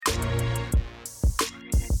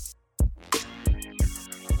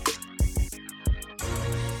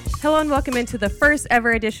Hello and welcome into the first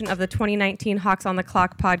ever edition of the 2019 Hawks on the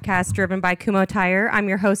Clock podcast driven by Kumho Tire. I'm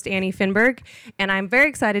your host, Annie Finberg, and I'm very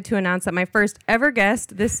excited to announce that my first ever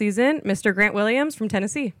guest this season, Mr. Grant Williams from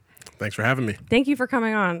Tennessee. Thanks for having me. Thank you for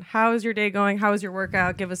coming on. How is your day going? How was your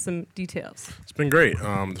workout? Give us some details. It's been great.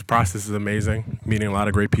 The process is amazing, meeting a lot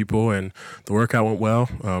of great people, and the workout went well.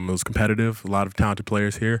 It was competitive, a lot of talented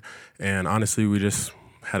players here, and honestly, we just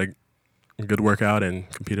had a good workout and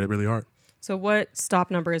competed really hard. So what stop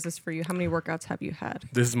number is this for you? How many workouts have you had?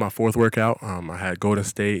 This is my fourth workout. I had Golden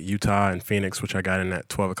State, Utah, and Phoenix, which I got in at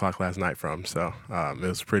 12 o'clock last night from. So it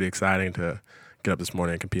was pretty exciting to get up this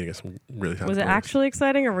morning and compete against some really talented Was it players. actually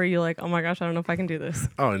exciting, or were you like, oh my gosh, I don't know if I can do this?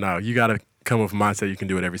 Oh, no. You got to come with a mindset you can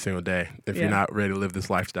do it every single day. If you're not ready to live this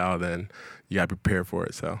lifestyle, then you got to be prepared for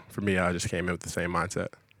it. So for me, I just came in with the same mindset.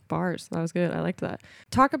 Bars. That was good. I liked that.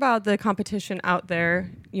 Talk about the competition out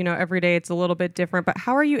there. You know, every day it's a little bit different, but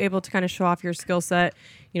how are you able to kind of show off your skill set,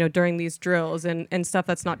 you know, during these drills and stuff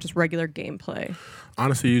that's not just regular gameplay?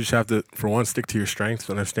 Honestly, you just have to, for one, stick to your strengths,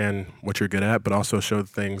 understand what you're good at, but also show the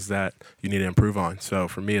things that you need to improve on. So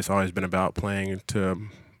for me, it's always been about playing to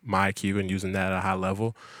my IQ and using that at a high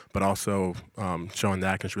level, but also showing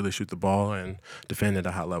that I can really shoot the ball and defend at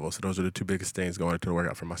a high level. So those are the two biggest things going into the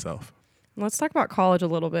workout for myself. Let's talk about college a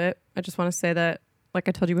little bit. I just want to say that, like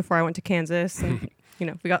I told you before, I went to Kansas, and you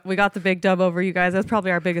know, we got the big dub over you guys. That's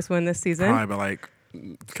probably our biggest win this season. Probably, but like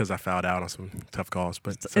because I fouled out on some tough calls,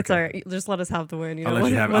 but it's okay. all right. Just let us have the win. You know? I'll let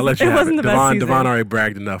you have it. I'll let you have it. Wasn't the best season. Devon already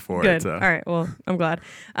bragged enough for Good. it. So. All right. Well, I'm glad.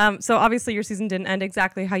 So obviously your season didn't end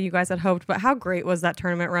exactly how you guys had hoped, but how great was that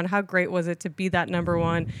tournament run? How great was it to be that number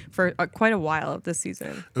one for quite a while of this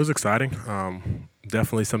season? It was exciting.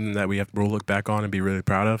 Definitely something that we'll look back on and be really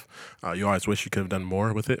proud of. You always wish you could have done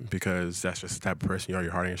more with it because that's just the type of person you are.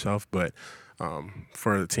 You're hard on yourself. But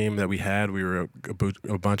for the team that we had, we were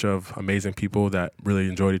a bunch of amazing people that really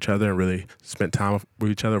enjoyed each other and really spent time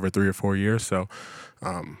with each other over 3 or 4 years. So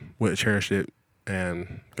we cherished it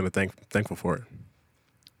and going to thankful for it.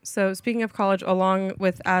 So speaking of college, along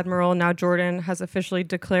with Admiral, now Jordan has officially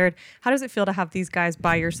declared. How does it feel to have these guys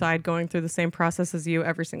by your side going through the same process as you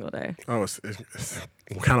every single day? Oh, it's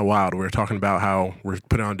kind of wild. We're talking about how we're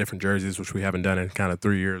putting on different jerseys, which we haven't done in kind of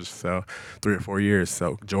 3 years, so 3 or 4 years.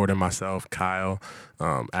 So Jordan, myself, Kyle,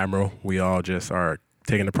 Admiral, we all just are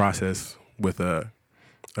taking the process with an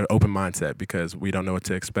open mindset because we don't know what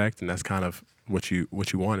to expect, and that's kind of what you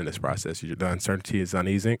want in this process. The uncertainty is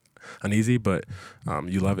uneasy, but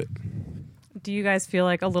you love it. Do you guys feel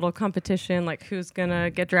like a little competition, like who's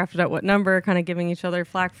gonna get drafted at what number, kind of giving each other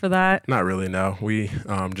flack for that? Not really, no. We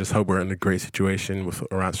just hope we're in a great situation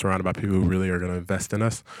surrounded by people who really are going to invest in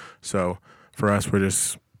us. So for us, we're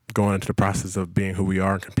just going into the process of being who we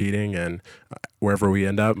are and competing, and wherever we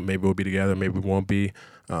end up, maybe we'll be together, maybe we won't be.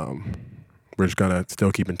 We're just going to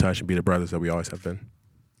still keep in touch and be the brothers that we always have been.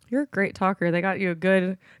 You're a great talker. They got you a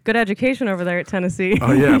good education over there at Tennessee.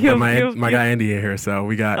 Oh yeah, my guy Andy in here, so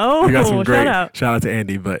we got some great shout out to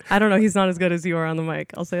Andy. But I don't know, he's not as good as you are on the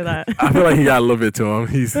mic. I'll say that. I feel like he got a little bit to him.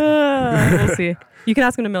 We'll see. You can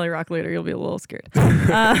ask him to Millie Rock later. You'll be a little scared.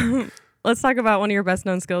 Let's talk about one of your best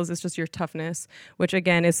known skills is just your toughness, which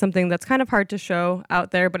again is something that's kind of hard to show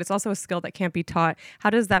out there, but it's also a skill that can't be taught.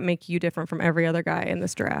 How does that make you different from every other guy in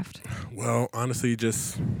this draft? Well, honestly,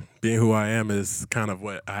 just being who I am is kind of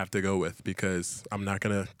what I have to go with because I'm not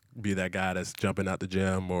going to be that guy that's jumping out the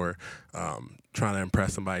gym or trying to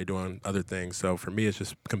impress somebody doing other things. So for me, it's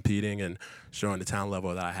just competing and showing the talent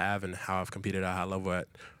level that I have and how I've competed at a high level at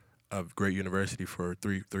a great university for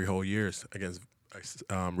three whole years against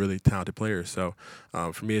really talented players. So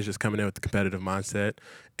for me, it's just coming in with the competitive mindset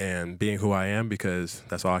and being who I am because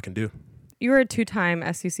that's all I can do. You were a 2-time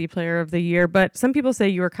SEC Player of the Year, but some people say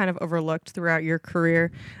you were kind of overlooked throughout your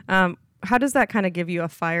career. How does that kind of give you a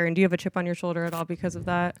fire, and do you have a chip on your shoulder at all because of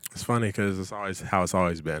that? It's funny because it's always how it's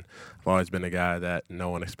always been. I've always been a guy that no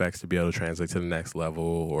one expects to be able to translate to the next level,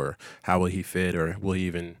 or how will he fit, or will he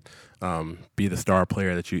even be the star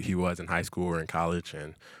player that he was in high school or in college.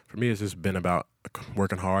 And for me, it's just been about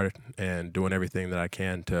working hard and doing everything that I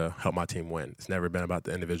can to help my team win. It's never been about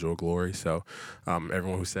the individual glory. So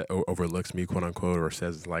everyone who overlooks me, quote unquote, or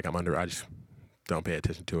says like I'm under, I just don't pay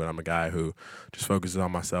attention to it. I'm a guy who just focuses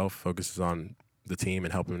on myself, focuses on the team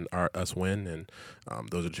and helping us win. And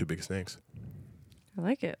those are the two biggest things. I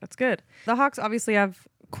like it. That's good. The Hawks obviously have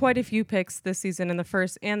quite a few picks this season in the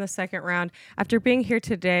first and the second round. After being here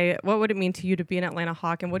today, what would it mean to you to be an Atlanta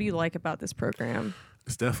Hawk, and what do you like about this program?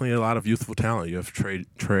 It's definitely a lot of youthful talent. You have Trey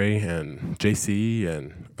and JC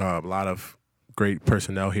and a lot of great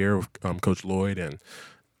personnel here with Coach Lloyd, and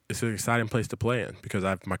it's an exciting place to play in because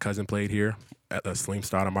my cousin played here at Salim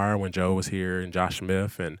Stoudemire when Joe was here and Josh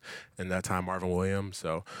Smith and that time Marvin Williams.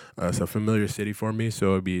 So it's a familiar city for me.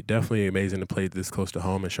 So it'd be definitely amazing to play this close to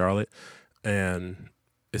home in Charlotte. And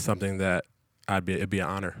it's something that it'd be an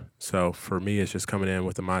honor. So for me, it's just coming in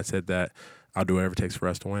with the mindset that I'll do whatever it takes for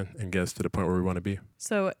us to win and get us to the point where we want to be.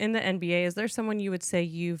 So in the NBA, is there someone you would say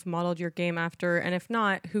you've modeled your game after? And if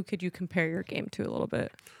not, who could you compare your game to a little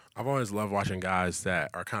bit? I've always loved watching guys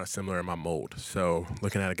that are kind of similar in my mold. So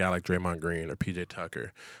looking at a guy like Draymond Green or PJ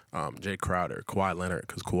Tucker, Jay Crowder, Kawhi Leonard,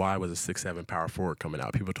 because Kawhi was a 6'7" power forward coming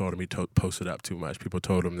out. People told him he posted up too much. People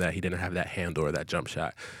told him that he didn't have that handle or that jump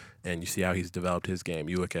shot. And you see how he's developed his game.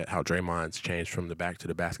 You look at how Draymond's changed from the back to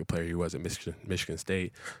the basket player he was at Michigan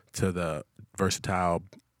State to the versatile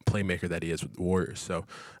playmaker that he is with the Warriors. So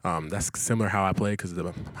that's similar how I play because of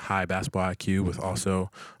the high basketball IQ with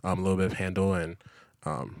also a little bit of handle and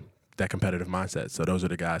that competitive mindset. So those are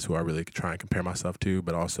the guys who I really try and compare myself to,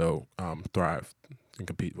 but also thrive and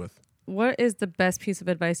compete with. What is the best piece of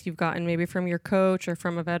advice you've gotten maybe from your coach or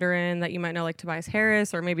from a veteran that you might know like Tobias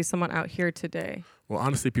Harris or maybe someone out here today? Well,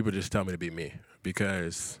 honestly, people just tell me to be me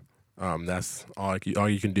because that's all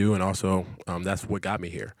you can do, and also that's what got me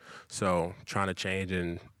here. So trying to change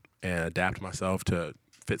and adapt myself to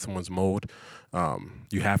fit someone's mold,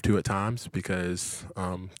 you have to at times because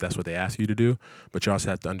that's what they ask you to do, but you also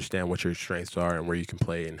have to understand what your strengths are and where you can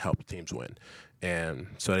play and help teams win. And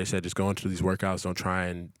so they said, just go into these workouts, don't try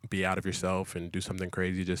and be out of yourself and do something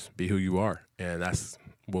crazy, just be who you are. And that's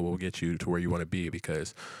what will get you to where you want to be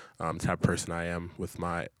because the type of person I am with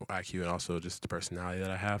my IQ and also just the personality that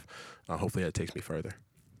I have, hopefully that takes me further.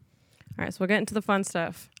 All right, so we'll get into the fun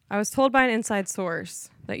stuff. I was told by an inside source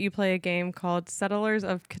that you play a game called Settlers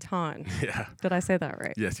of Catan. Yeah. Did I say that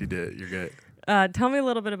right? Yes, you did. You're good. Tell me a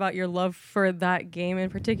little bit about your love for that game in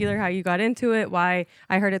particular, how you got into it, why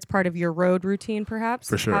I heard it's part of your road routine, perhaps.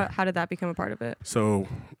 For sure. How did that become a part of it? So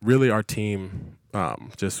really our team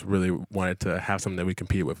just really wanted to have something that we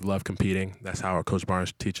compete with. Love competing. That's how our Coach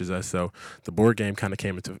Barnes teaches us. So the board game kind of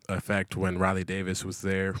came into effect when Riley Davis was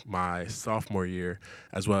there my sophomore year,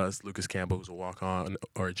 as well as Lucas Campbell, who's a walk-on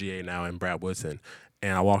or a GA now, and Brad Woodson.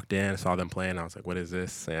 And I walked in, saw them playing, and I was like, what is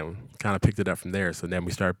this? And kind of picked it up from there. So then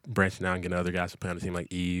we started branching out and getting other guys to play on the team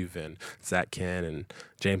like Eve and Zach Ken and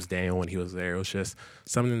James Daniel when he was there. It was just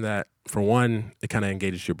something that, for one, it kind of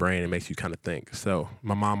engages your brain and makes you kind of think. So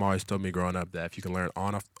my mom always told me growing up that if you can learn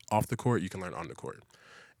off the court, you can learn on the court.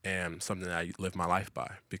 And something that I live my life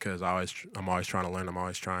by because I'm always trying to learn. I'm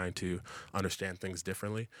always trying to understand things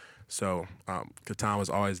differently. So Catan was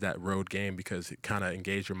always that road game because it kind of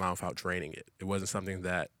engaged your mind without draining it. It wasn't something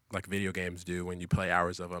that like video games do when you play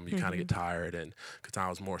hours of them. You kind of get tired. And Catan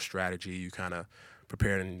was more strategy. You kind of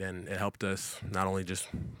prepared, and then it helped us not only just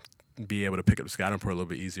be able to pick up the scouting report a little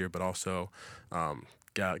bit easier, but also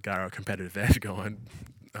got our competitive edge going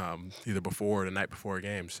either before or the night before a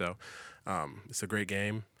game. So it's a great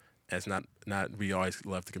game. It's not we always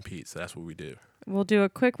love to compete, so that's what we do. We'll do a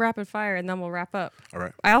quick rapid fire and then we'll wrap up. All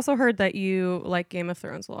right. I also heard that you like Game of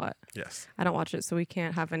Thrones a lot. Yes. I don't watch it, so we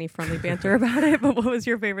can't have any friendly banter about it, but what was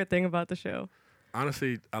your favorite thing about the show?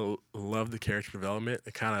 Honestly, I love the character development.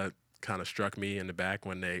 It kind of struck me in the back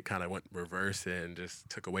when they kind of went reverse and just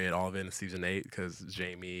took away all of it in season 8 because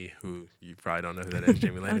Jamie, who you probably don't know who that is,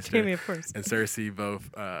 Jamie Lannister, Jamie, of course, and Cersei both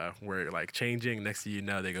were like changing. Next thing you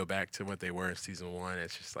know, they go back to what they were in season 1.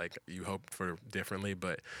 It's just like you hoped for differently,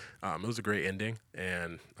 but it was a great ending,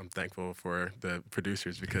 and I'm thankful for the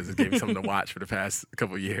producers because it gave me something to watch for the past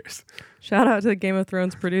couple of years. Shout out to the Game of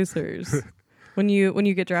Thrones producers. When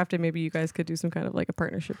you get drafted, maybe you guys could do some kind of like a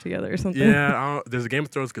partnership together or something. Yeah, there's a Game of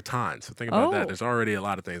Thrones Catan, so think about that. There's already a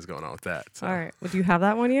lot of things going on with that. So. All right. Well, do you have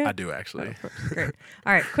that one yet? I do, actually. Oh, great.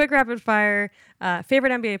 All right. Quick rapid fire.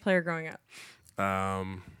 Favorite NBA player growing up?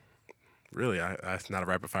 Really, that's not a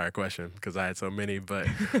rapid fire question because I had so many, but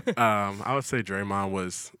I would say Draymond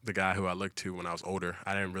was the guy who I looked to when I was older.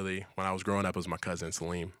 When I was growing up, it was my cousin,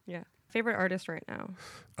 Salim. Yeah. Favorite artist right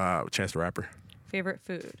now? Chance the Rapper. Favorite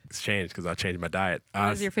food? It's changed because I changed my diet.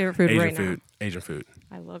 What is your favorite food right now? Asian food.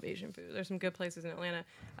 I love Asian food. There's some good places in Atlanta.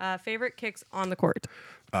 Favorite kicks on the court?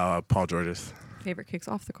 Paul George's. Favorite kicks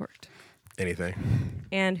off the court? Anything.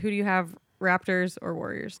 And who do you have, Raptors or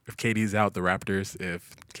Warriors? If KD's out, the Raptors.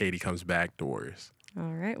 If KD comes back, the Warriors.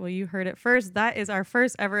 All right. Well, you heard it first. That is our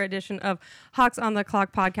first ever edition of Hawks on the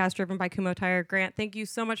Clock podcast driven by Kumho Tire. Grant, thank you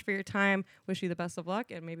so much for your time. Wish you the best of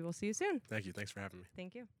luck, and maybe we'll see you soon. Thank you. Thanks for having me.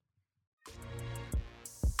 Thank you.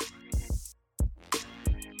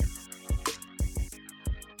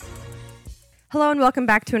 Hello and welcome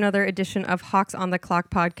back to another edition of Hawks on the Clock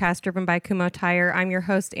podcast driven by Kumho Tire. I'm your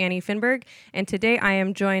host, Annie Finberg, and today I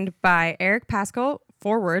am joined by Eric Pascal,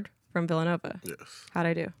 forward from Villanova. Yes. How'd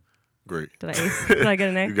I do? Great. Did I get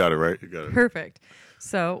an A? You got it right. You got it. Perfect.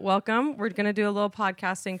 So welcome. We're going to do a little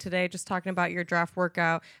podcasting today, just talking about your draft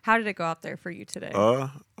workout. How did it go out there for you today? I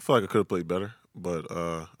feel like I could have played better, but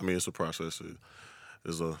it's a process.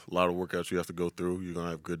 There's a lot of workouts you have to go through. You're gonna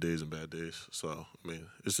have good days and bad days. So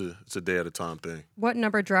it's a day at a time thing. What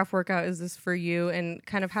number draft workout is this for you? And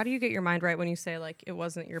kind of how do you get your mind right when you say like it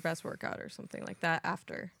wasn't your best workout or something like that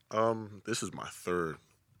after? This is my third,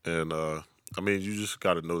 and you just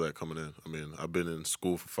got to know that coming in. I've been in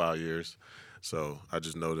school for 5 years, so I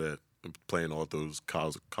just know that playing all those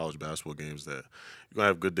college basketball games that you're gonna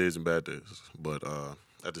have good days and bad days. But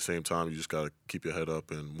at the same time, you just gotta keep your head up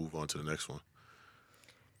and move on to the next one.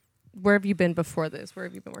 Where have you been before this? Where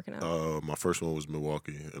have you been working out? My first one was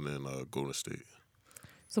Milwaukee, and then Golden State.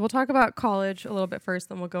 So we'll talk about college a little bit first,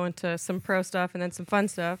 then we'll go into some pro stuff and then some fun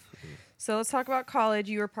stuff. Mm-hmm. So let's talk about college.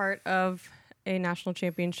 You were part of a national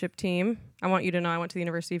championship team. I want you to know I went to the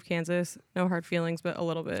University of Kansas. No hard feelings, but a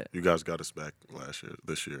little bit. You guys got us back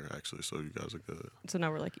this year, actually, so you guys are good. So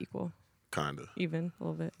now we're like equal. Kinda. Even a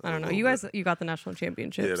little bit. I don't know. You guys, you got the national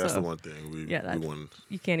championship. Yeah, that's the one thing. We won.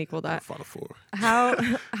 You can't equal that. Final Four. How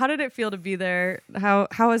did it feel to be there? How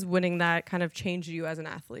has winning that kind of changed you as an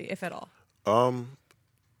athlete, if at all?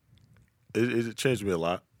 It changed me a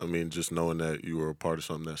lot. Just knowing that you were a part of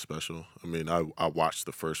something that's special. I watched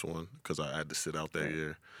the first one because I had to sit out that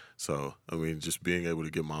year. So, just being able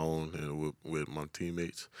to get my own and with my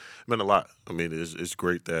teammates meant a lot. It's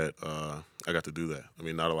great that I got to do that.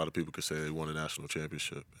 Not a lot of people could say they won a national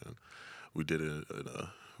championship, and we did it in a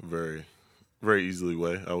very, very easily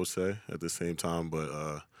way, I would say, at the same time.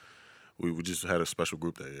 But we just had a special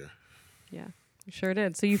group that year. Yeah, you sure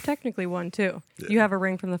did. So you've technically won, too. Yeah. You have a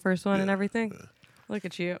ring from the first one and everything? Yeah. Look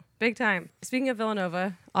at you. Big time. Speaking of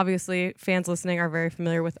Villanova, obviously fans listening are very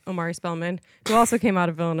familiar with Omari Spellman, who also came out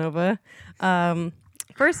of Villanova.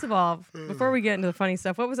 First of all, before we get into the funny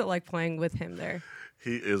stuff, what was it like playing with him there?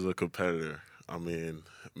 He is a competitor. Me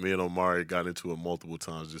and Omari got into it multiple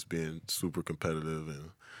times, just being super competitive,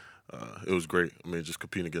 and it was great. Just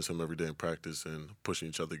competing against him every day in practice and pushing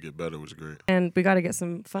each other to get better was great. And we got to get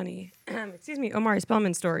some funny, Omari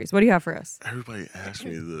Spellman stories. What do you have for us? Everybody asks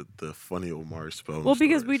me the funny Omari Spellman Well,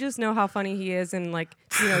 because stories. we just know how funny he is and,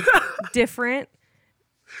 different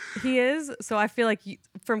he is. So I feel like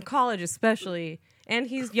from college especially, and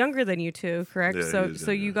he's younger than you two, correct? Yeah,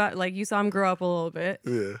 so you got, you saw him grow up a little bit.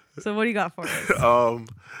 Yeah. So what do you got for us?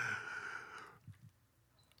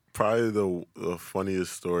 Probably the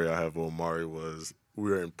funniest story I have of Omari was we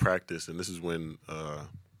were in practice, and this is when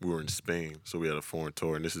we were in Spain, so we had a foreign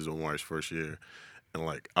tour, and this is Omari's first year.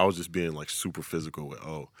 And, I was just being, super physical with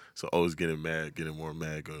O. So O was getting mad, getting more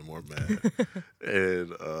mad, getting more mad.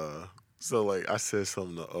 And so, I said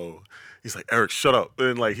something to O. He's like, Eric, shut up.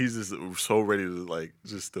 And, he's just so ready to,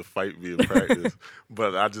 just to fight me in practice.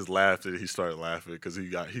 But I just laughed, and he started laughing because he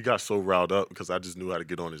got so riled up because I just knew how to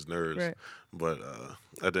get on his nerves. Right. But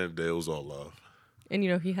at the end of the day, it was all love. And,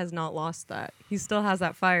 he has not lost that. He still has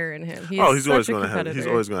that fire in him. He's always going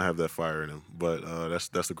to have that fire in him. But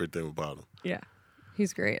that's the great thing about him. Yeah.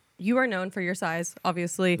 He's great. You are known for your size,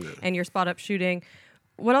 obviously, and your spot-up shooting.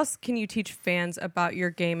 What else can you teach fans about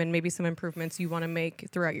your game and maybe some improvements you want to make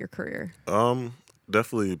throughout your career?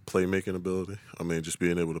 Definitely playmaking ability. Just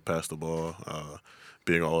being able to pass the ball,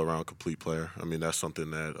 being all around complete player. That's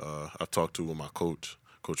something that I've talked to with my coach,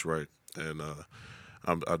 Coach Wright, and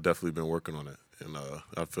I've definitely been working on it. And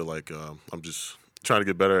I feel like I'm just trying to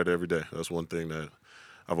get better at it every day. That's one thing that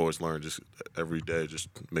I've always learned, just every day, just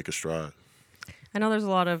make a stride. I know there's a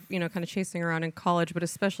lot of, kind of chasing around in college, but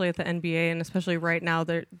especially at the NBA and especially right now,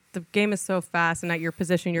 the game is so fast, and at your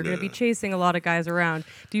position, you're going to be chasing a lot of guys around.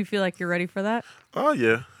 Do you feel like you're ready for that? Oh,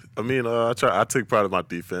 yeah. I take pride in my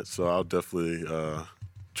defense, so I'll definitely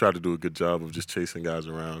try to do a good job of just chasing guys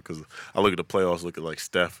around because I look at the playoffs, look at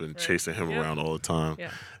Steph and chasing him around all the time.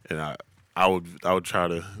 Yeah. And I would try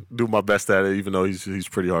to do my best at it, even though he's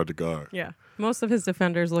pretty hard to guard. Yeah. Most of his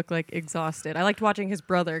defenders look exhausted. I liked watching his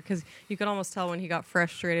brother because you could almost tell when he got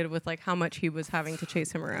frustrated with how much he was having to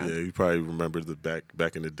chase him around. Yeah, you probably remember the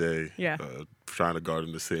back in the day. Yeah. Trying to guard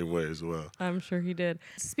him the same way as well. I'm sure he did.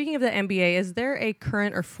 Speaking of the NBA, is there a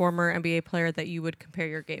current or former NBA player that you would compare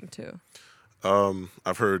your game to?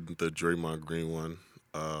 I've heard the Draymond Green one.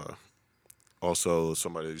 Also,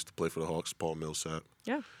 somebody that used to play for the Hawks, Paul Millsap.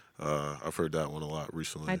 Yeah. I've heard that one a lot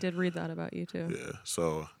recently. I did read that about you too. Yeah.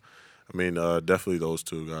 So, definitely those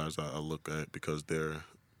two guys I look at because they're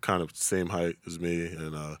kind of same height as me,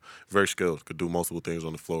 and very skilled. Could do multiple things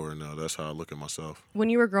on the floor, and that's how I look at myself. When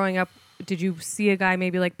you were growing up, did you see a guy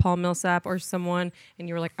maybe like Paul Millsap or someone, and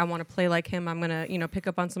you were like, I want to play like him. I'm gonna, pick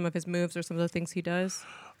up on some of his moves or some of the things he does?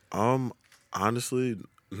 Honestly,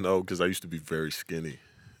 no, because I used to be very skinny.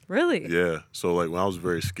 Really? Yeah. So like when I was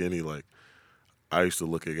very skinny, like I used to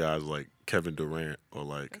look at guys like Kevin Durant or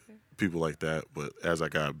like people like that. But as I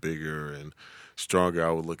got bigger and stronger,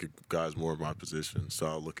 I would look at guys more of my position. So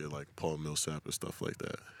I would look at like Paul Millsap and stuff like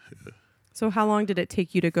that. Yeah. So how long did it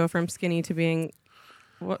take you to go from skinny to being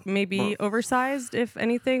maybe oversized, if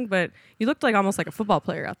anything? But you looked like almost like a football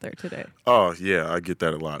player out there today. Oh, yeah, I get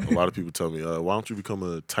that a lot. A lot of people tell me, why don't you become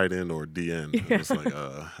a tight end or a DN? Yeah. It's like,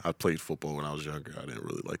 I played football when I was younger. I didn't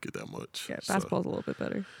really like it that much. Yeah, basketball's a little bit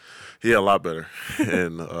better. Yeah, a lot better.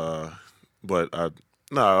 And but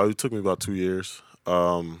it took me about 2 years.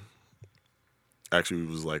 Actually, it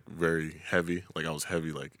was like very heavy. Like I was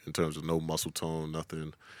heavy, like in terms of no muscle tone,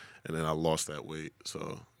 nothing. And then I lost that weight.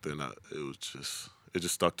 So then it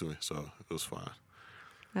just stuck to me. So it was fine.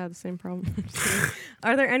 I had the same problem.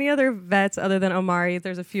 Are there any other vets other than Omari?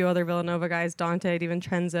 There's a few other Villanova guys, Dante,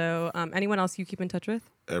 DiVincenzo. Anyone else you keep in touch with?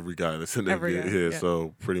 Every guy that's in the NBA here. Yeah.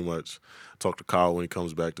 So pretty much talk to Kyle when he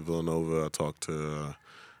comes back to Villanova. I talk to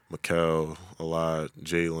Mikal a lot,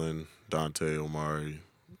 Jalen, Dante, Omari,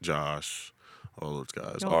 Josh, all those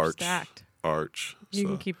guys. Arch. You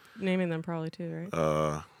can keep naming them probably too,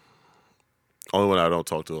 right? Only one I don't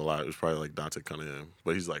talk to a lot is probably like Dante Cunningham,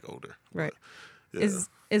 but he's like older. Right. But, yeah.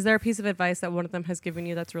 Is there a piece of advice that one of them has given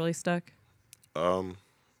you that's really stuck?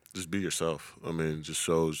 Just be yourself. I mean, just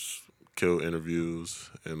kill interviews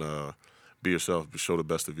and be yourself. Show the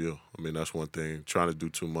best of you. I mean, that's one thing. Trying to do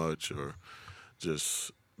too much or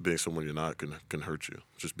just being someone you're not can hurt you.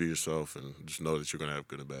 Just be yourself and just know that you're gonna have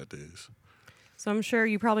good and bad days. So I'm sure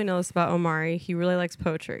you probably know this about Omari. He really likes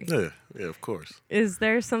poetry. Yeah, of course. Is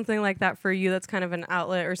there something like that for you that's kind of an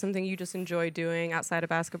outlet or something you just enjoy doing outside of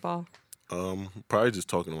basketball? Probably just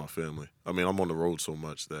talking to my family. I mean, I'm on the road so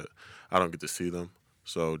much that I don't get to see them.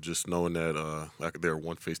 So just knowing that they're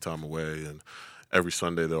one FaceTime away and every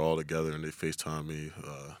Sunday they're all together and they FaceTime me,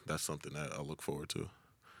 that's something that I look forward to.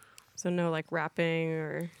 So no like rapping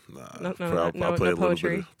or I play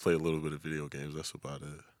a little bit of video games. That's about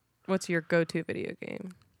it. What's your go-to video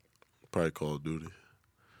game? Probably Call of Duty.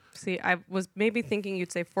 See, I was maybe thinking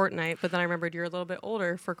you'd say Fortnite, but then I remembered you're a little bit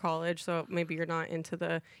older for college, so maybe you're not into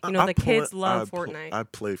the, kids love Fortnite. I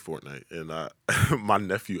play Fortnite, and my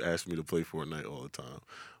nephew asked me to play Fortnite all the time.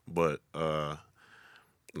 But,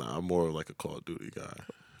 I'm more like a Call of Duty guy.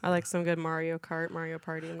 I like some good Mario Kart, Mario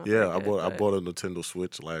Party. I bought a Nintendo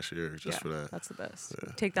Switch last year for that. That's the best.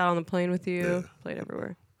 Yeah. Take that on the plane with you. Yeah. Play it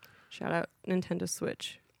everywhere. Shout out Nintendo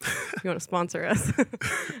Switch. If you want to sponsor us.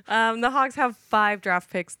 The Hawks have 5 draft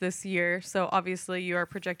picks this year, so obviously you are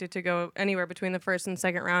projected to go anywhere between the first and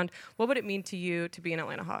second round. What would it mean to you to be an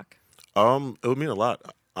Atlanta Hawk? It would mean a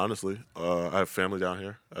lot, honestly. I have family down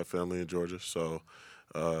here. I have family in Georgia, so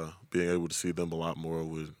being able to see them a lot more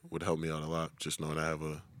would help me out a lot, just knowing I have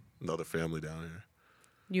another family down here.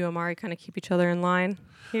 You and Omari kind of keep each other in line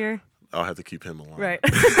here? I'll have to keep him in line. Right.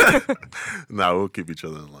 We'll keep each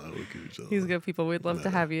other in line. He's good people. We'd love to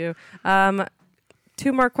have you.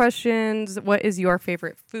 2 more questions. What is your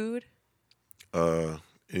favorite food?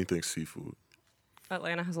 Anything seafood.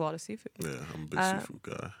 Atlanta has a lot of seafood. Yeah, I'm a big seafood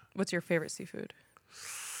guy. What's your favorite seafood?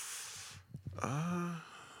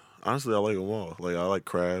 Honestly, I like them all. Like I like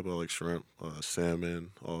crab, I like shrimp,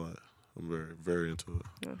 salmon, all that. I'm very, very into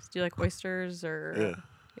it. Nice. Do you like oysters or? Yeah.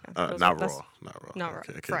 Not raw. Not raw. I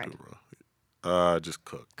can't Fried. do raw. Just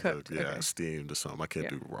cooked. Cooked. Yeah, okay. Steamed or something. I can't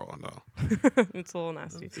do raw. No. It's a little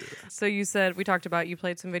nasty. Yeah. So you said we talked about you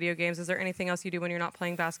played some video games. Is there anything else you do when you're not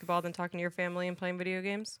playing basketball than talking to your family and playing video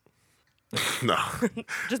games? No.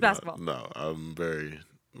 Just basketball. No, I'm very,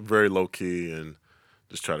 very low key and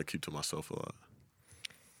just try to keep to myself a lot.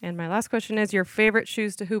 And my last question is your favorite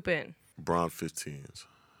shoes to hoop in? Bron 15s.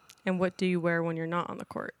 And what do you wear when you're not on the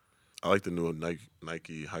court? I like the new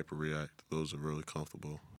Nike Hyper React. Those are really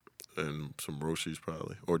comfortable. And some Roshis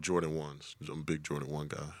probably. Or Jordan 1s. I'm a big Jordan 1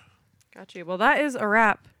 guy. Got you. Well, that is a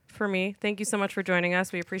wrap for me. Thank you so much for joining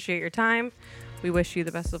us. We appreciate your time. We wish you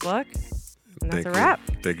the best of luck. And that's a wrap.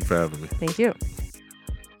 Thank you for having me. Thank you.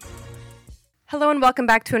 Hello and welcome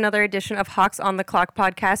back to another edition of Hawks on the Clock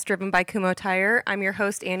podcast driven by Kumho Tire. I'm your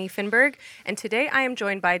host, Annie Finberg, and today I am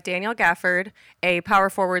joined by Daniel Gafford, a power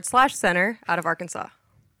forward / center out of Arkansas.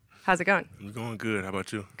 How's it going? I'm going good. How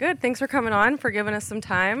about you? Good. Thanks for coming on, for giving us some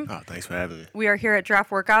time. Oh, thanks for having me. We are here at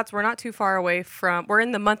Draft Workouts. We're not too far away from, we're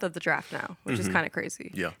in the month of the draft now, which is kind of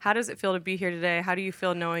crazy. Yeah. How does it feel to be here today? How do you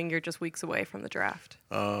feel knowing you're just weeks away from the draft?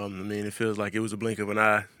 I mean, it feels like it was a blink of an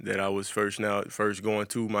eye that I was first going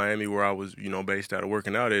to Miami, where I was, based out of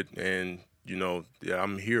working out at, and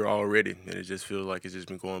I'm here already, and it just feels like it's just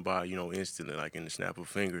been going by, instantly, like in the snap of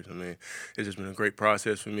fingers. I mean, it's just been a great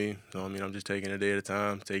process for me. So, I'm just taking it a day at a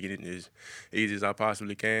time, taking it as easy as I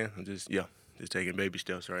possibly can. I'm just taking baby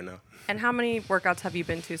steps right now. And how many workouts have you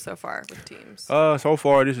been to so far with teams? So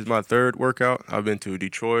far, this is my third workout. I've been to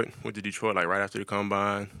Detroit. Went to Detroit like right after the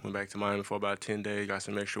combine. Went back to Miami for about 10 days, got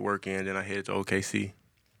some extra work in, then I headed to OKC.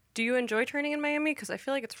 Do you enjoy training in Miami? Because I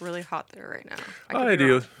feel like it's really hot there right now. It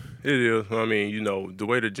is. It is. I mean, the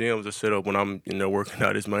way the gyms are set up when I'm, working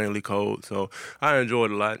out is mainly cold. So I enjoy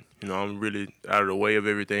it a lot. I'm really out of the way of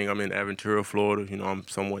everything. I'm in Aventura, Florida. I'm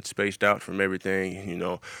somewhat spaced out from everything,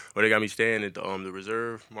 Where they got me staying at the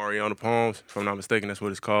Reserve, Mariana Palms, if I'm not mistaken, that's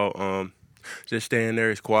what it's called. Just staying there,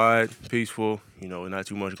 it's quiet, peaceful, not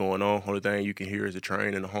too much going on. Only thing you can hear is the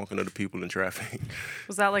train and the honking of the people in traffic.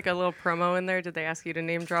 Was that like a little promo in there? Did they ask you to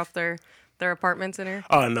name drop their apartments in here?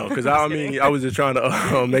 Oh, no, because I was just trying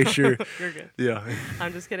to make sure. You're good. Yeah.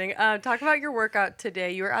 I'm just kidding. Talk about your workout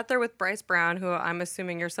today. You were out there with Bryce Brown, who I'm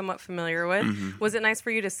assuming you're somewhat familiar with. Mm-hmm. Was it nice for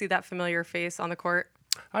you to see that familiar face on the court?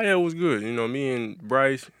 Oh, yeah, it was good. Me and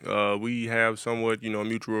Bryce, we have somewhat,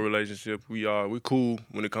 mutual relationship. We're cool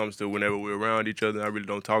when it comes to whenever we're around each other. I really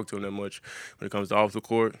don't talk to him that much when it comes to off the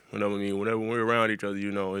court. Whenever we're around each other,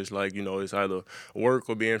 it's like, it's either work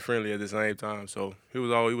or being friendly at the same time. So it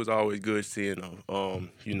was always good seeing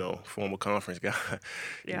a, former conference guy.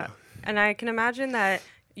 Yeah. And I can imagine that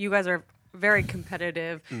you guys are very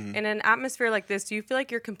competitive. Mm-hmm. In an atmosphere like this, do you feel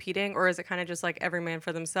like you're competing, or is it kind of just like every man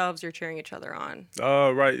for themselves, you're cheering each other on?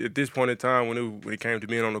 Right. At this point in time, when it came to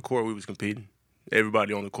being on the court, we was competing.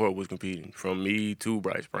 Everybody on the court was competing, from me to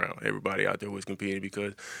Bryce Brown. Everybody out there was competing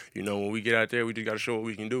because, when we get out there, we just got to show what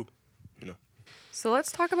we can do, So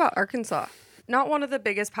let's talk about Arkansas. Not one of the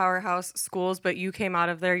biggest powerhouse schools, but you came out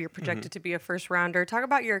of there. You're projected to be a first rounder. Talk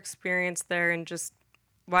about your experience there and just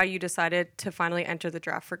why you decided to finally enter the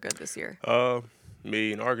draft for good this year.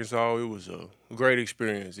 Me in Arkansas, it was a great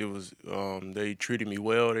experience. It was they treated me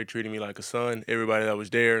well. They treated me like a son. Everybody that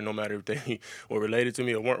was there, no matter if they were related to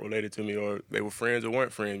me or weren't related to me, or they were friends or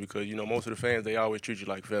weren't friends, because most of the fans, they always treat you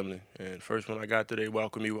like family. And first when I got there, they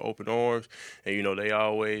welcomed me with open arms, and they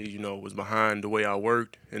always was behind the way I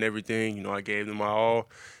worked and everything. I gave them my all,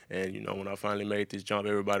 and when I finally made this jump,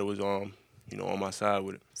 everybody was on my side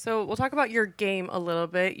with it. So we'll talk about your game a little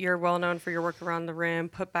bit. You're well known for your work around the rim,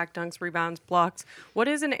 putback dunks, rebounds, blocks. What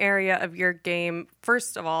is an area of your game,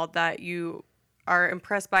 first of all, that you are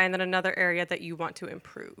impressed by, and then another area that you want to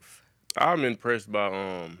improve? I'm impressed by,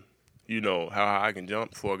 how I can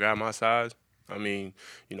jump for a guy my size. I mean,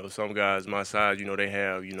 some guys my size, they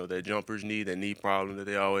have, that jumper's knee, that knee problem that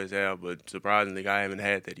they always have. But surprisingly, I haven't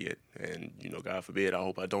had that yet. And, God forbid, I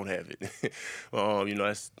hope I don't have it.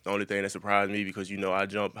 That's the only thing that surprised me because, I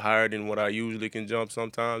jump higher than what I usually can jump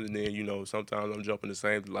sometimes. And then, sometimes I'm jumping the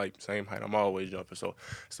same height I'm always jumping. So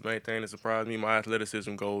it's the main thing that surprised me. My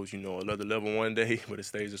athleticism goes, another level one day, but it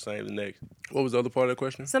stays the same the next. What was the other part of the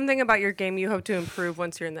question? Something about your game you hope to improve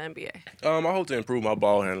once you're in the NBA. I hope to improve my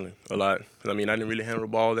ball handling a lot. I didn't really handle the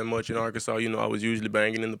ball that much in Arkansas. I was usually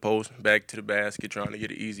banging in the post, back to the basket, trying to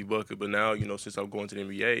get an easy bucket. But now, since I'm going to the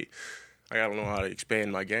NBA, I got to know how to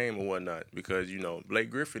expand my game and whatnot because,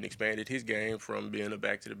 Blake Griffin expanded his game from being a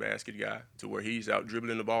back-to-the-basket guy to where he's out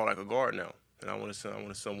dribbling the ball like a guard now. And I want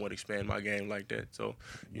to somewhat expand my game like that. So,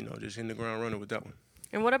 just hitting the ground running with that one.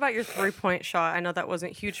 And what about your three-point shot? I know that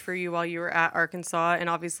wasn't huge for you while you were at Arkansas. And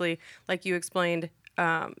obviously, like you explained,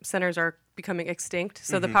 centers are becoming extinct.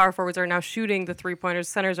 So the power forwards are now shooting the three-pointers.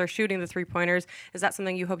 Centers are shooting the three-pointers. Is that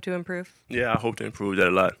something you hope to improve? Yeah, I hope to improve that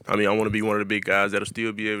a lot. I want to be one of the big guys that'll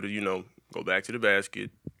still be able to, go back to the basket,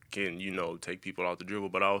 can, take people off the dribble,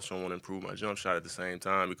 but I also want to improve my jump shot at the same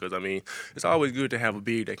time because, it's always good to have a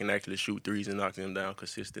big that can actually shoot threes and knock them down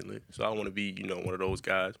consistently. So I want to be, one of those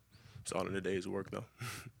guys. It's all in the day's work, though.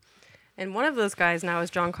 And one of those guys now is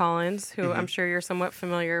John Collins, who I'm sure you're somewhat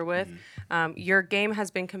familiar with. Your game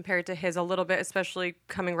has been compared to his a little bit, especially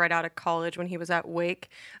coming right out of college when he was at Wake.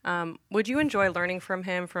 Would you enjoy learning from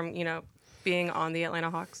him, from, being on the Atlanta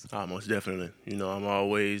Hawks? Most definitely. I'm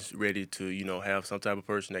always ready to, have some type of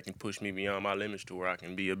person that can push me beyond my limits to where I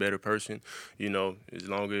can be a better person. As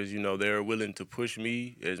long as, they're willing to push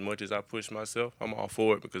me as much as I push myself, I'm all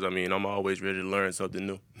for it because, I'm always ready to learn something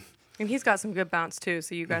new. And he's got some good bounce too,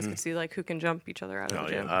 so you guys could see like who can jump each other out of Oh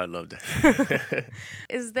the gym. yeah, I love that.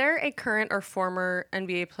 Is there a current or former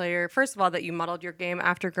NBA player, first of all, that you modeled your game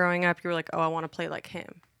after growing up? You were like, oh, I want to play like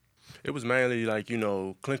him. It was mainly like,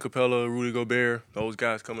 Clint Capella, Rudy Gobert, those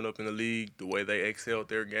guys coming up in the league, the way they excelled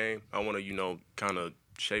their game. I want to, kind of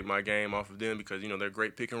shape my game off of them because, they're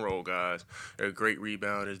great pick and roll guys. They're great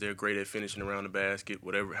rebounders. They're great at finishing around the basket.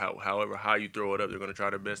 However, how you throw it up, they're going to try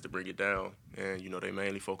their best to bring it down. And, they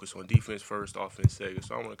mainly focus on defense first, offense second.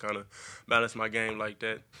 So I want to kind of balance my game like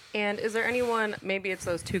that. And is there anyone, maybe it's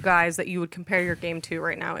those two guys that you would compare your game to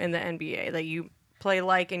right now in the NBA that you play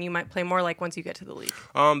like and you might play more like once you get to the league?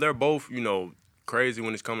 They're both, crazy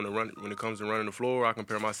when it comes to running the floor. I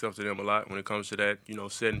compare myself to them a lot when it comes to that,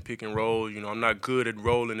 setting pick and roll. I'm not good at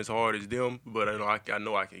rolling as hard as them, but I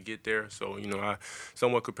know I can get there. So, I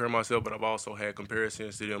somewhat compare myself, but I've also had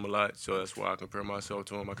comparisons to them a lot. So that's why I compare myself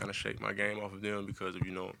to them. I kind of shape my game off of them because of,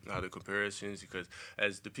 how the comparisons, because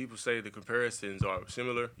as the people say, the comparisons are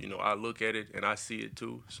similar. I look at it and I see it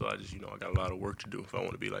too. So I just, I got a lot of work to do if I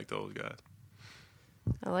want to be like those guys.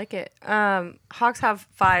 I like it. Hawks have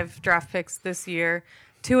 5 draft picks this year,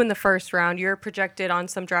 2 in the first round. You're projected on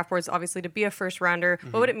some draft boards, obviously, to be a first rounder.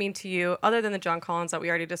 What would it mean to you, other than the John Collins that we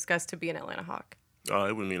already discussed, to be an Atlanta Hawk?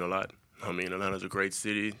 It would mean a lot. I mean, Atlanta's a great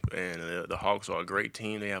city, and the Hawks are a great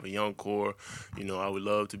team. They have a young core. I would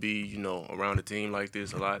love to be, around a team like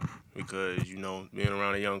this a lot because, being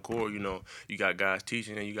around a young core, you got guys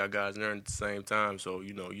teaching and you got guys learning at the same time. So,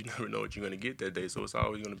 you never know what you're going to get that day. So it's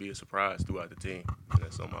always going to be a surprise throughout the team, and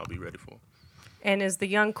that's something I'll be ready for. And is the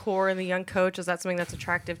young core and the young coach, is that something that's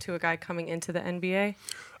attractive to a guy coming into the NBA?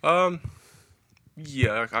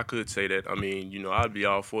 Yeah, I could say that. I mean, I'd be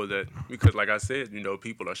all for that because, like I said,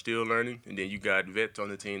 people are still learning, and then you got vets on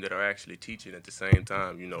the team that are actually teaching at the same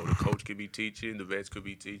time. The coach could be teaching, the vets could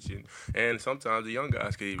be teaching, and sometimes the young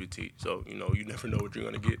guys could even teach. So, you never know what you're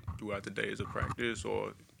going to get throughout the days of practice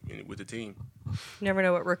or with the team. You never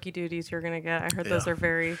know what rookie duties you're going to get. I heard those are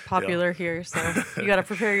very popular here, so you got to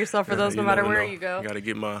prepare yourself for those no matter where you go. You got to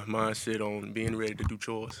get my mindset on being ready to do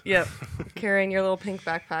chores. Yep, carrying your little pink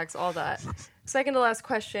backpacks, all that. Second to last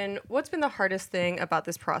question, what's been the hardest thing about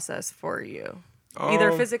this process for you,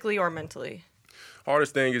 either physically or mentally?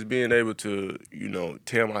 Hardest thing is being able to,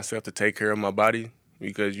 tell myself to take care of my body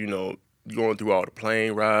because, going through all the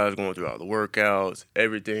plane rides, going through all the workouts,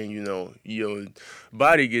 everything, your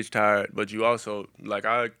body gets tired, but you also,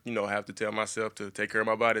 I have to tell myself to take care of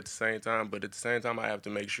my body at the same time, but at the same time, I have to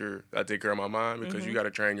make sure I take care of my mind because you got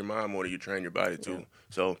to train your mind more than you train your body too. Yeah.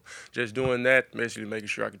 So just doing that, basically making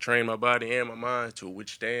sure I can train my body and my mind to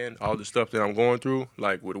withstand all the stuff that I'm going through,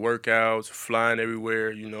 like with workouts, flying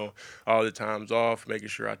everywhere, all the times off, making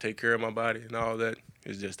sure I take care of my body and all that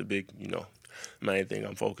is just a big, main thing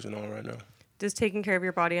I'm focusing on right now. Just taking care of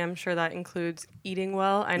your body, I'm sure that includes eating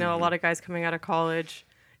well. I know a lot of guys coming out of college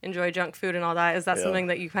enjoy junk food and all that. Is that something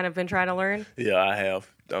that you kind of been trying to learn? Yeah, I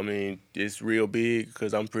have. I mean, it's real big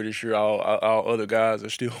because I'm pretty sure all other guys are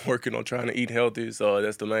still working on trying to eat healthy. So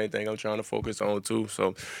that's the main thing I'm trying to focus on too.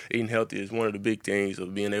 So eating healthy is one of the big things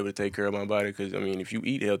of being able to take care of my body because, I mean, if you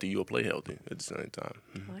eat healthy, you'll play healthy at the same time.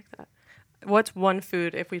 I like that. What's one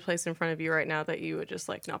food, if we placed in front of you right now, that you would just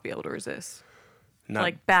not be able to resist?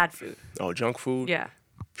 Like bad food. Oh, junk food? Yeah.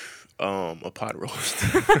 A pot roast.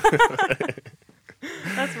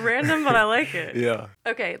 That's random, but I like it. Yeah.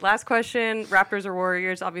 Okay, last question. Raptors or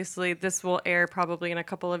Warriors? Obviously, this will air probably in a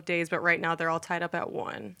couple of days, but right now they're all tied up at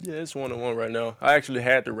 1. Yeah, it's 1-1 right now. I actually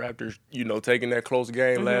had the Raptors, taking that close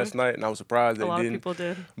game last night, and I was surprised they didn't. A lot of people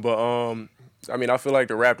did. But, I mean, I feel like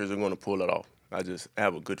the Raptors are going to pull it off. I just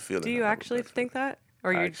have a good feeling. Do you actually think that?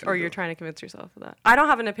 Or you're trying to convince yourself of that? I don't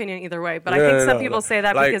have an opinion either way, but I think some people say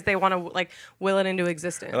that because they want to will it into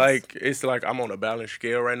existence. It's like I'm on a balanced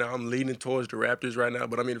scale right now. I'm leaning towards the Raptors right now,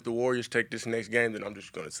 but I mean, if the Warriors take this next game, then I'm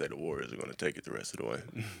just going to say the Warriors are going to take it the rest of the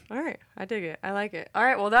way. All right, I dig it. I like it. All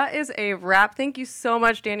right, well that is a wrap. Thank you so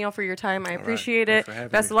much, Daniel, for your time. I appreciate it.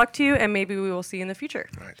 Best of luck to you, and maybe we will see you in the future.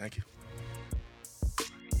 All right, thank you.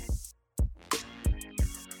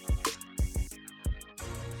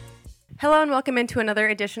 Hello and welcome into another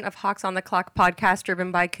edition of Hawks on the Clock podcast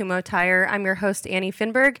driven by Kumho Tire. I'm your host, Annie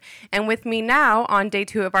Finberg, and with me now on day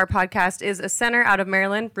 2 of our podcast is a center out of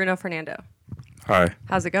Maryland, Bruno Fernando. Hi.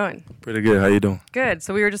 How's it going? Pretty good. How you doing? Good.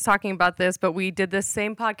 So we were just talking about this, but we did this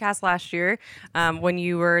same podcast last year when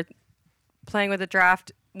you were playing with the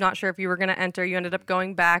draft. Not sure if you were going to enter. You ended up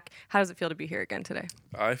going back. How does it feel to be here again today?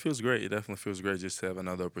 It feels great. It definitely feels great just to have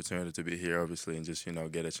another opportunity to be here, obviously, and just,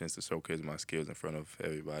 get a chance to showcase my skills in front of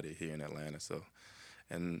everybody here in Atlanta. So,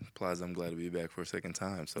 and plus, I'm glad to be back for a second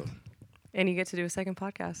time. So, And you get to do a second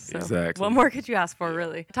podcast. So Exactly. what more could you ask for,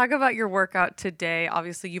 really? Talk about your workout today.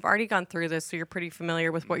 Obviously, you've already gone through this, so you're pretty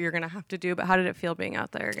familiar with what you're going to have to do. But how did it feel being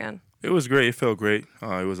out there again? It was great. It felt great.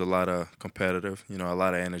 It was a lot of competitive, a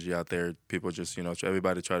lot of energy out there. People just,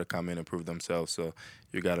 everybody try to come in and prove themselves. So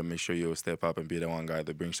you got to make sure you step up and be the one guy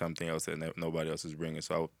that brings something else that nobody else is bringing.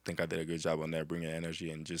 So I think I did a good job on that, bringing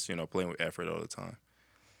energy and just, playing with effort all the time.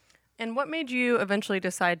 And what made you eventually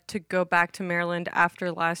decide to go back to Maryland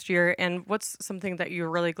after last year? And what's something that you're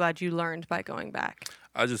really glad you learned by going back?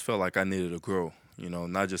 I just felt like I needed to grow,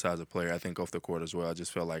 not just as a player. I think off the court as well. I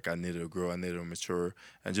just felt like I needed to grow, I needed to mature,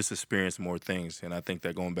 and just experience more things. And I think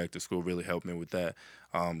that going back to school really helped me with that.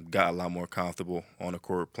 Got a lot more comfortable on the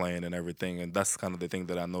court playing and everything. And that's kind of the thing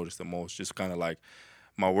that I noticed the most, just kind of like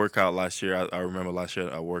my workout last year. I remember last year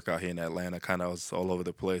a workout here in Atlanta, kind of was all over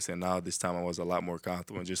the place. And now this time I was a lot more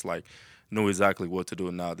comfortable and just like knew exactly what to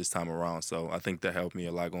do now this time around. So I think that helped me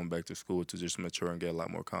a lot going back to school to just mature and get a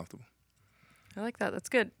lot more comfortable. I like that. That's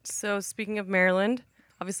good. So speaking of Maryland,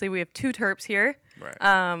 obviously we have two Terps here. Right.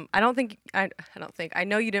 I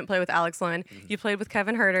know you didn't play with Alex Len. Mm-hmm. You played with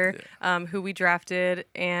Kevin Herter, who we drafted.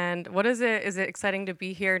 And what is it? Is it exciting to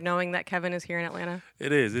be here knowing that Kevin is here in Atlanta?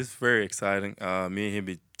 It is. It's very exciting. Me and him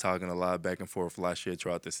be talking a lot back and forth last year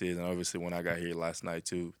throughout the season. Obviously, when I got here last night,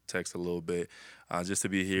 too, text a little bit. Just to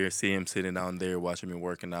be here, see him sitting down there watching me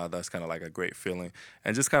working out, that's kind of like a great feeling.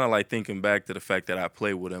 And just kind of like thinking back to the fact that I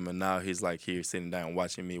played with him, and now he's like here sitting down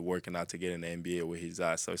watching me working out to get in the NBA where he's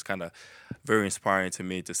at. So it's kind of very inspiring to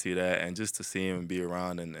me to see that and just to see him and be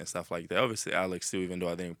around and stuff like that. Obviously, Alex, too, even though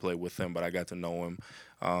I didn't play with him, but I got to know him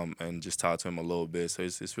and just talk to him a little bit. So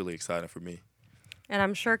it's really exciting for me. And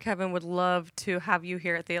I'm sure Kevin would love to have you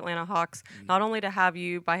here at the Atlanta Hawks, not only to have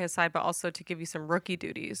you by his side, but also to give you some rookie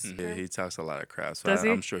duties. Yeah, he talks a lot of crap, so Does he?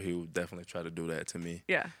 I'm sure he would definitely try to do that to me.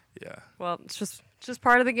 Yeah. Yeah. Well, it's just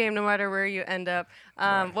part of the game, no matter where you end up.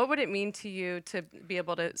 Right. What would it mean to you to be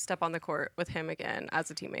able to step on the court with him again as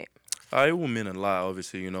a teammate? It will mean a lot.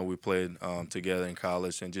 Obviously, we played together in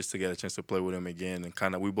college, and just to get a chance to play with him again, and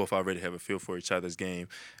kind of we both already have a feel for each other's game,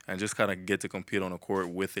 and just kind of get to compete on the court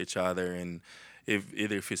with each other, and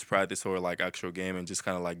either if it's practice or like actual game, and just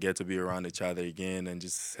kind of like get to be around each other again, and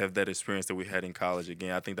just have that experience that we had in college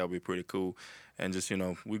again. I think that would be pretty cool, and just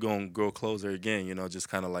we're gonna grow closer again. Just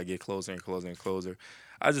kind of like get closer and closer and closer.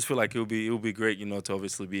 I just feel like it would be great, to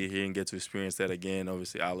obviously be here and get to experience that again.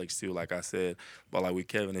 Obviously, Alex too, like I said, but like with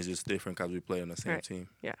Kevin, it's just different because we play on the same team.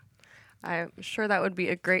 Yeah. I'm sure that would be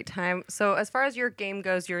a great time. So as far as your game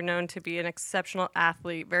goes, you're known to be an exceptional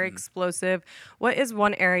athlete, very explosive. What is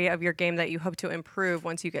one area of your game that you hope to improve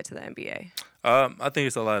once you get to the NBA? I think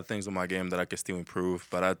it's a lot of things in my game that I can still improve,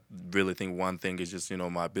 but I really think one thing is just,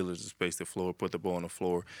 my ability to space the floor, put the ball on the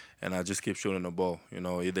floor, and I just keep shooting the ball,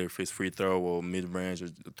 either if it's free throw or mid-range or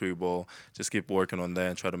three ball, just keep working on that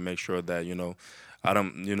and try to make sure that, I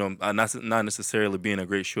don't, I'm not necessarily being a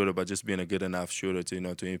great shooter, but just being a good enough shooter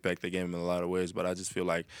to, to impact the game in a lot of ways. But I just feel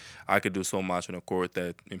like I could do so much on the court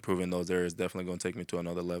that improving those areas is definitely going to take me to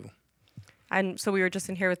another level. And so we were just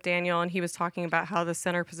in here with Daniel, and he was talking about how the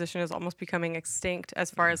center position is almost becoming extinct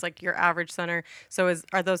as far as like your average center. So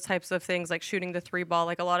are those types of things like shooting the three ball,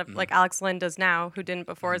 like a lot of like Alex Len does now, who didn't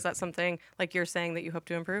before? Is that something like you're saying that you hope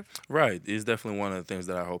to improve? Right. It's definitely one of the things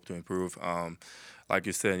that I hope to improve. Like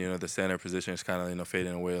you said, the center position is kind of,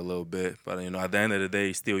 fading away a little bit. But, at the end of the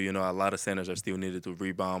day, still, a lot of centers are still needed to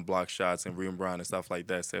rebound, block shots, and rebound and stuff like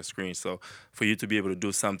that, set screens. So for you to be able to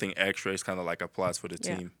do something extra, it's kind of like a plus for the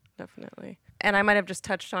team. Definitely. And I might have just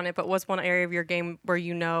touched on it, but what's one area of your game where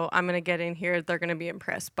I'm going to get in here, they're going to be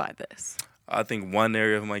impressed by this? I think one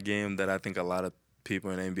area of my game that I think a lot of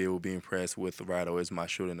people in the NBA will be impressed with right away is my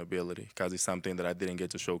shooting ability, because it's something that I didn't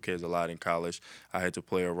get to showcase a lot in college. I had to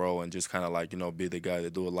play a role and just kind of like, be the guy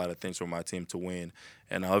that do a lot of things for my team to win.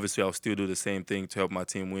 And obviously I'll still do the same thing to help my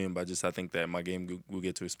team win, but I think that my game will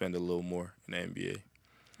get to expand a little more in the NBA.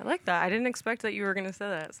 I like that. I didn't expect that you were going to say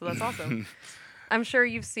that, so that's awesome. I'm sure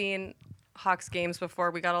you've seen Hawks games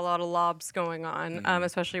before. We got a lot of lobs going on,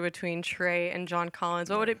 especially between Trey and John Collins.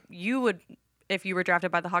 What would if you were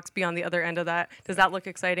drafted by the Hawks, be on the other end of that? Does that look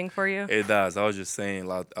exciting for you? It does. I was just saying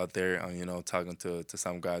out there, talking to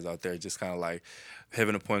some guys out there, just kind of like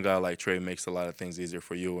having a point guard like Trey makes a lot of things easier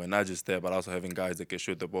for you. And not just that, but also having guys that can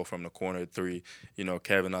shoot the ball from the corner, three.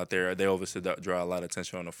 Kevin out there, they obviously draw a lot of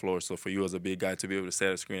attention on the floor. So for you as a big guy to be able to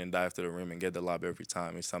set a screen and dive to the rim and get the lob every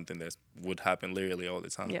time is something that would happen literally all the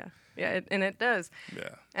time. Yeah, and it does.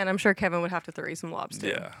 Yeah. And I'm sure Kevin would have to throw you some lobs too.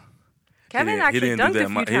 Yeah. Kevin actually dunked a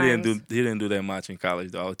few times. He didn't do that much in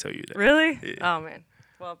college, though. I'll tell you that. Really? Yeah. Oh man.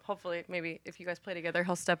 Well, hopefully, maybe if you guys play together,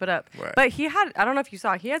 he'll step it up. Right. But I don't know if you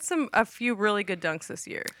saw, he had a few really good dunks this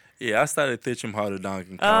year. Yeah, I started teaching him how to dunk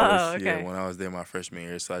in college. okay. Yeah, when I was there my freshman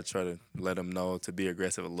year. So I try to let him know to be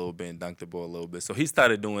aggressive a little bit and dunk the ball a little bit. So he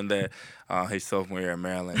started doing that his sophomore year at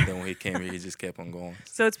Maryland. Then when he came here, he just kept on going.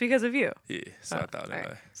 So it's because of you. Yeah, so I thought All right.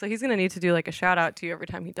 about it. So he's gonna need to do like a shout out to you every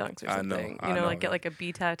time he dunks or I know, something. I You know, know, like get yeah. like a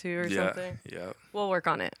B tattoo or Yeah, something. yeah. We'll work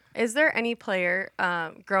on it. Is there any player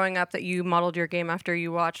growing up that you modeled your game after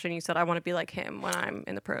you watched and you said, I want to be like him when I'm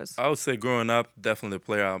in the pros? I would say growing up, definitely the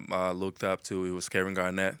player I looked up to, it was Kevin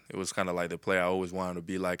Garnett. It was kind of like the player I always wanted to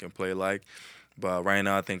be like and play like. But right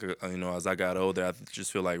now, I think, as I got older, I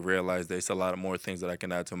just feel like realized there's a lot of more things that I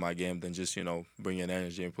can add to my game than just, bringing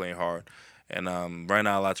energy and playing hard. And right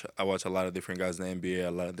now, I watch a lot of different guys in the NBA,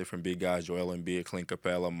 a lot of different big guys, Joel Embiid, Clint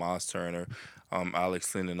Capella, Miles Turner,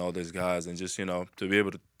 Alex Len, and all these guys. And just, to be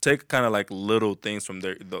able to take kind of like little things from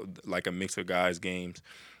like a mix of guys' games.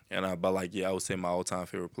 And I would say my all-time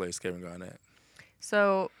favorite player is Kevin Garnett.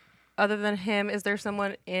 So other than him, is there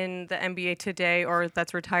someone in the NBA today or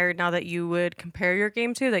that's retired now that you would compare your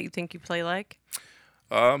game to that you think you play like?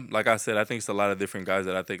 Like I said, I think it's a lot of different guys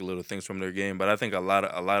that I take little things from their game, but I think a lot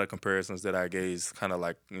of comparisons that I gave is kind of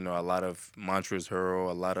like a lot of Montrezl Harrell,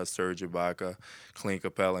 a lot of Serge Ibaka, Clint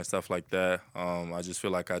Capella, and stuff like that. I just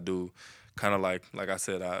feel like I do kind of like I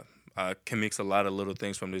said, I can mix a lot of little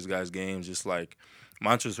things from these guys' games, just like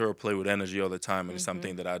Montrezl Harrell play with energy all the time, and it's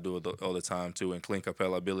something that I do all the time too. And Clint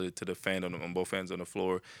Capella ability to defend on both ends on the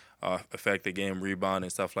floor, affect the game, rebound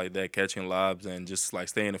and stuff like that, catching lobs and just like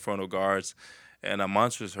staying in front of guards. And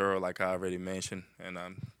Montrezl Harrell, like I already mentioned, and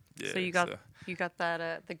yeah. So you got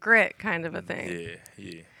that the grit kind of a thing.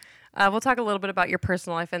 Yeah. We'll talk a little bit about your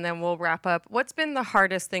personal life and then we'll wrap up. What's been the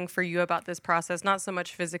hardest thing for you about this process? Not so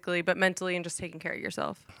much physically, but mentally and just taking care of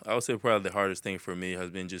yourself. I would say probably the hardest thing for me has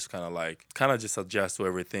been just kind of just adjust to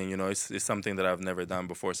everything. It's something that I've never done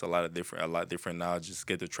before. It's a lot different now. I just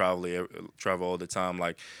get to travel all the time.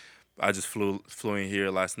 Like I just flew in here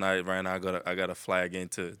last night. Right now I got a flag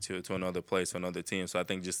into to another place, another team. So I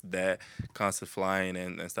think just that constant flying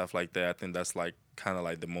and stuff like that. I think that's like kind of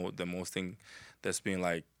like the most thing that's been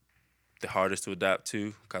like the hardest to adapt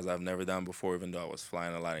to because I've never done before, even though I was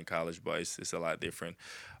flying a lot in college, but it's a lot different.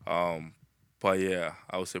 But yeah,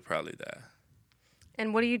 I would say probably that.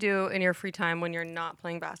 And what do you do in your free time when you're not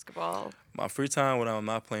playing basketball? My free time when I'm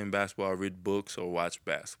not playing basketball, I read books or watch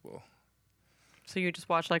basketball. So you just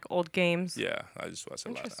watch like old games? Yeah, I just watch a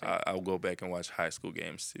lot. I'll go back and watch high school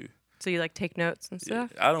games too. So you like take notes and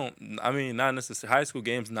stuff? Yeah, not necessarily. High school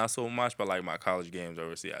games, not so much, but like my college games,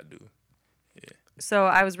 obviously I do. Yeah. So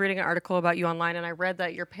I was reading an article about you online, and I read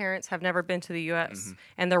that your parents have never been to the U.S.,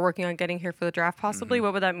 and they're working on getting here for the draft possibly.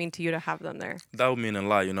 What would that mean to you to have them there? That would mean a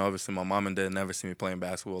lot. Obviously my mom and dad never seen me playing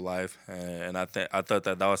basketball live, and I thought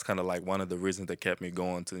that was kind of like one of the reasons that kept me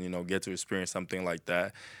going to, get to experience something like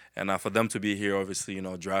that. And for them to be here, obviously,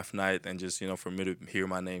 draft night, and just, for me to hear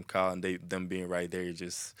my name called and them being right there,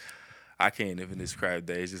 I can't even describe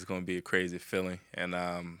that. It's just going to be a crazy feeling.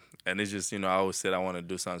 And it's just, I always said I want to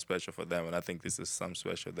do something special for them, and I think this is something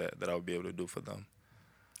special that I'll be able to do for them.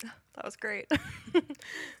 That was great.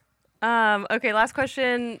 Okay, last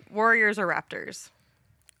question. Warriors or Raptors?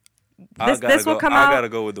 This will come out. I got to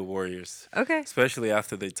go with the Warriors. Okay. Especially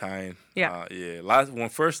after they tied. Yeah.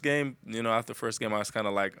 First game, after first game, I was kind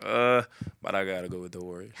of like, but I got to go with the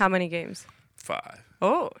Warriors. How many games? 5.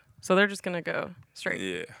 Oh, so they're just going to go straight.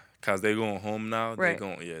 Yeah. Because they're going home now. Right.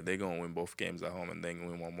 They're going to win both games at home, and they're going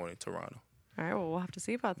to win one more in Toronto. All right, well, we'll have to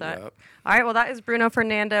see about that. Yep. All right, well, that is Bruno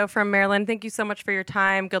Fernando from Maryland. Thank you so much for your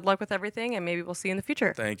time. Good luck with everything, and maybe we'll see you in the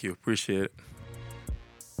future. Thank you. Appreciate it.